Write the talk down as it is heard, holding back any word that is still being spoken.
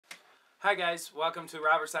Hi guys, welcome to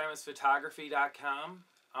RobertSymonsPhotography.com.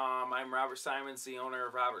 I'm Robert Symonds, the owner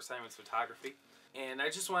of Robert Symonds Photography, and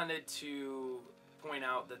I just wanted to point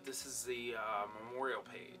out that this is the memorial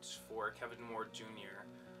page for Kevin Ward Jr.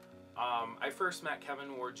 I first met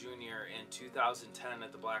Kevin Ward Jr. in 2010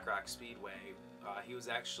 at the Black Rock Speedway. He was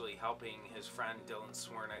actually helping his friend Dylan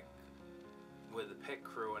Swernick with the pit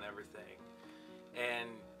crew and everything,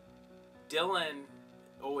 and Dylan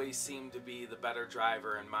always seemed to be the better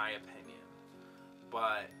driver in my opinion,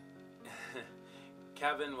 but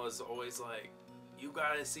Kevin was always like, you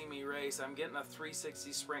gotta see me race, I'm getting a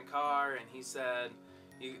 360 sprint car, and he said,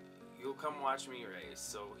 you'll come watch me race.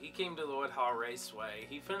 So he came to the Woodhull Raceway.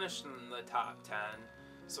 He finished in the top 10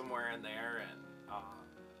 somewhere in there, and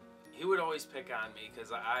he would always pick on me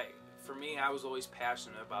because for me, I was always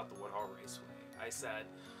passionate about the Woodhull Raceway. I said,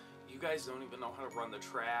 you guys don't even know how to run the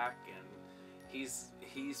track, and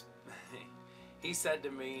he said to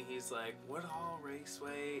me, he's like, Woodhull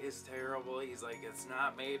Raceway is terrible. He's like, it's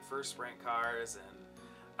not made for sprint cars, and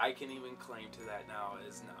I can even claim to that now, it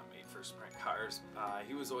is not made for sprint cars.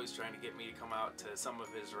 He was always trying to get me to come out to some of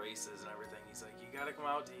his races and everything. He's like, you gotta come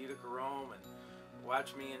out to Utica Rome and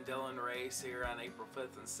watch me and Dylan race here on April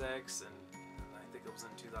 5th and 6th, and I think it was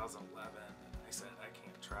in 2011. I said, I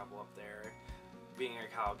can't travel up there. Being a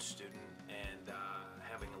college student and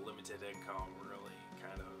having a limited income really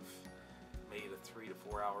kind of made a 3 to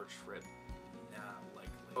 4 hour trip not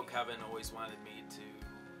likely. So Kevin always wanted me to,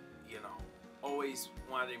 always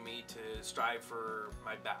wanted me to strive for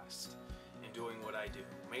my best in doing what I do.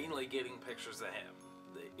 Mainly getting pictures of him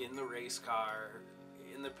in the race car,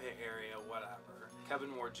 in the pit area, whatever.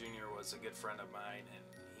 Kevin Ward Jr. was a good friend of mine, and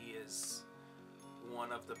he is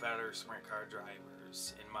one of the better sprint car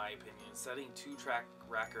drivers, in my opinion, setting 2 track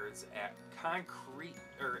records at concrete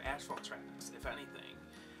or asphalt tracks, if anything.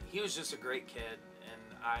 He was just a great kid, and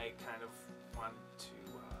I kind of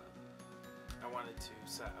wanted to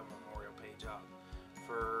set a memorial page up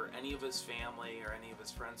for any of his family or any of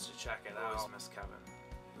his friends to check it out. I always miss Kevin.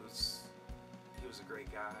 He was a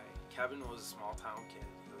great guy. Kevin was a small town kid.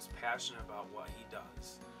 He was passionate about what he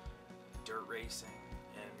does, dirt racing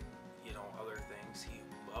and other things. He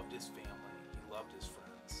loved his family. He loved his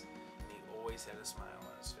friends. And he always had a smile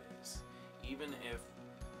on his face. Even if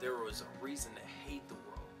there was a reason to hate the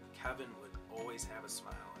world, Kevin would always have a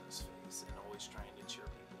smile on his face and always trying to cheer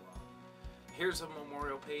people up. Here's a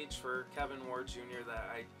memorial page for Kevin Ward Jr.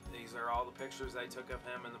 These are all the pictures I took of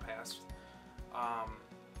him in the past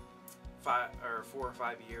 4 or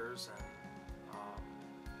 5 years, and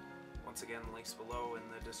once again, links below in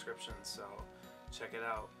the description, so check it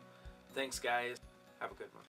out. Thanks guys, have a good one.